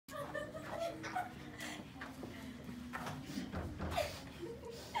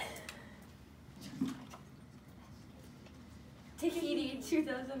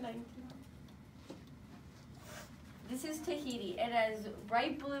2019. This is Tahiti. It has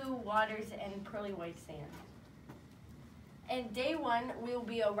bright blue waters and pearly white sand. And day one, we will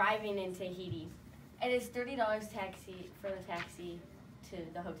be arriving in Tahiti. It is $30 taxi for the taxi to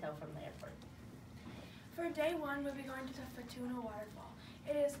the hotel from the airport. For day one, we'll be going to the Fortuna waterfall.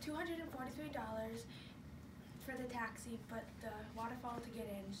 It is $243 for the taxi, but the waterfall to get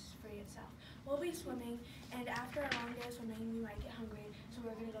in is free itself. We'll be swimming, and after a long day of swimming, we might get hungry, so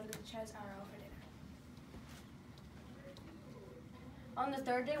we're going to go to the Ches Aro for dinner. On the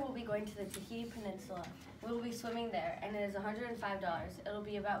third day, we'll be going to the Tahiti Peninsula. We will be swimming there, and it is $105. It'll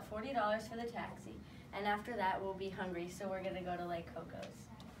be about $40 for the taxi, and after that, we'll be hungry, so we're going to go to Lake Cocos.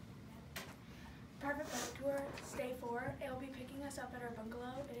 Private boat tour, day 4. It will be picking us up at our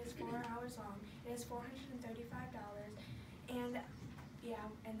bungalow. It is 4 hours long. It is $435, and yeah,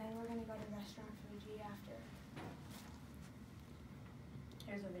 and then we're going to go to Restaurant Fuji after.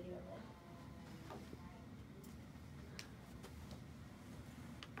 Here's a video of it.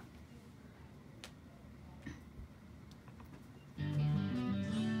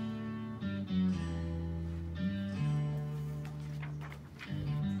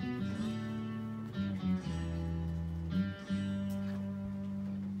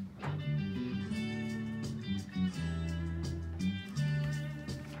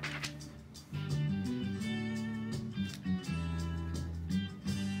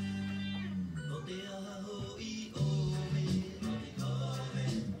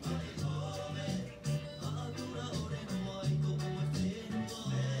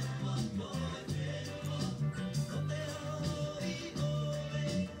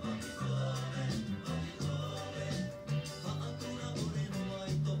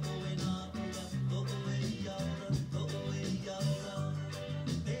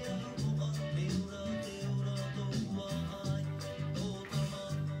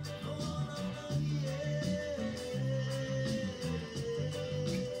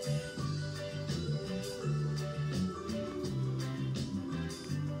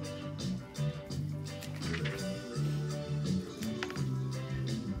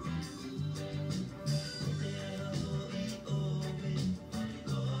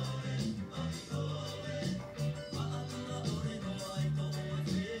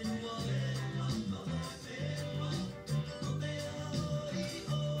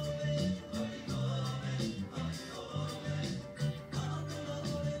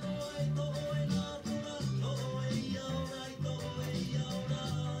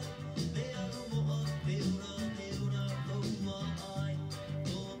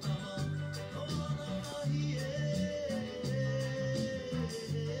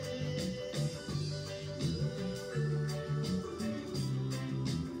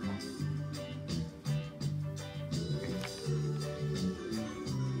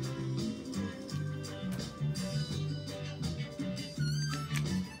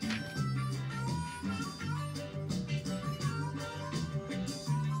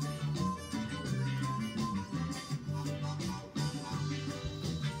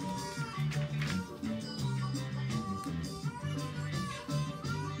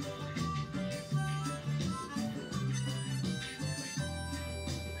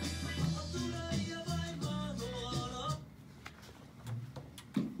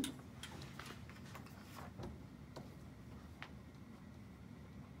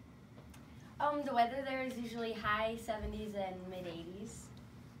 The weather there is usually high 70s and mid 80s.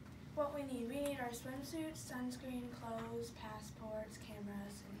 What we need our swimsuits, sunscreen, clothes, passports,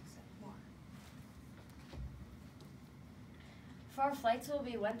 cameras, and more. For our flights will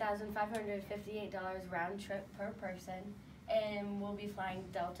be $1,558 round trip per person, and we'll be flying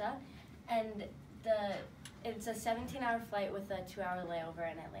Delta, and it's a 17-hour flight with a 2-hour layover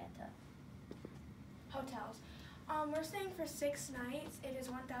in Atlanta. Hotels. We're staying for 6 nights. It is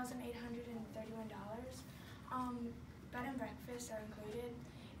 $1,831. Bed and breakfast are included,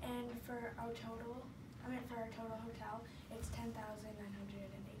 and for our total hotel, it's $10,986.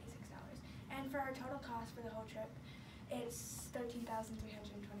 And for our total cost for the whole trip, it's $13,327.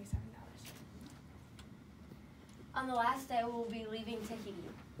 On the last day, we'll be leaving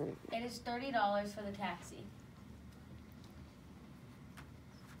Tahiti. It is $30 for the taxi.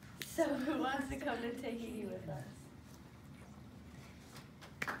 So who wants to come to Tahiti with us?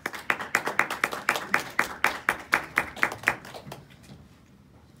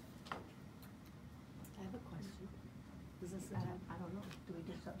 I don't know. Do we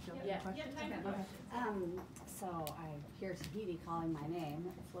just jump Yeah. in questions? Yeah, time for questions. So I hear Tahiti calling my name.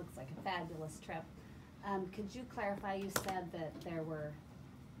 It looks like a fabulous trip. Could you clarify, you said that there were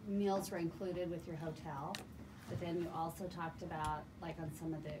meals were included with your hotel. But then you also talked about, like on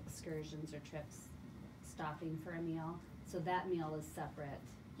some of the excursions or trips, stopping for a meal. So that meal is separate.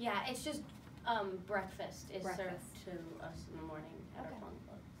 Yeah, it's just breakfast is served Breakfast. to us in the morning at our Okay.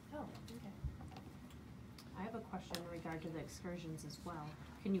 bungalow. Oh, okay. I have a question in regard to the excursions as well.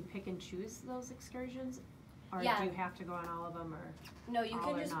 Can you pick and choose those excursions? Or Yeah. do you have to go on all of them, or No, you all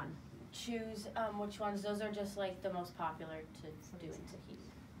can or just none? choose which ones. Those are just like the most popular to do in Tahiti.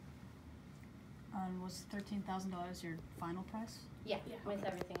 Was $13,000 your final price? Yeah, Yeah. with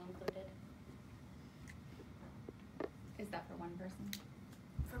everything included. Is that for one person?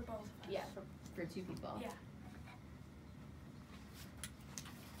 For both of us. Yeah, For two people? Yeah.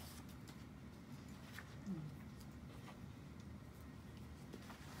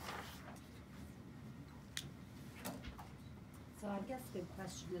 So I guess good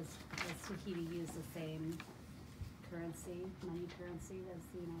question is, does Tahiti use the same currency, money currency as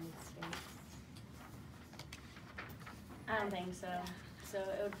the United States? I don't think so. So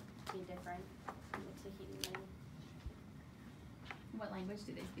it would be different in the Tahiti money. What language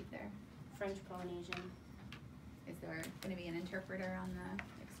do they speak there? French Polynesian. Is there gonna be an interpreter on the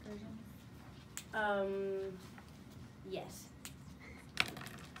excursion? Yes.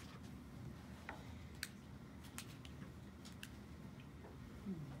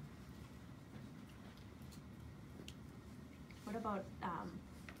 What about,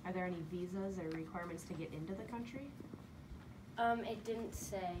 are there any visas or requirements to get into the country? It didn't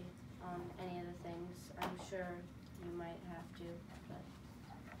say on any of the things. I'm sure you might have to, but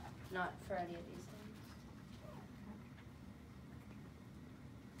not for any of these things.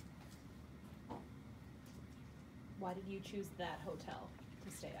 Why did you choose that hotel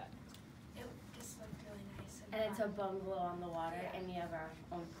to stay at? It just looked really nice. And it's a fun. bungalow on the water, Yeah. and we have our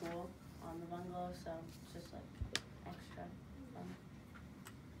own pool on the bungalow, so it's just like extra fun.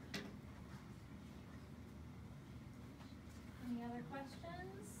 Any other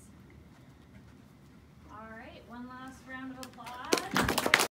questions?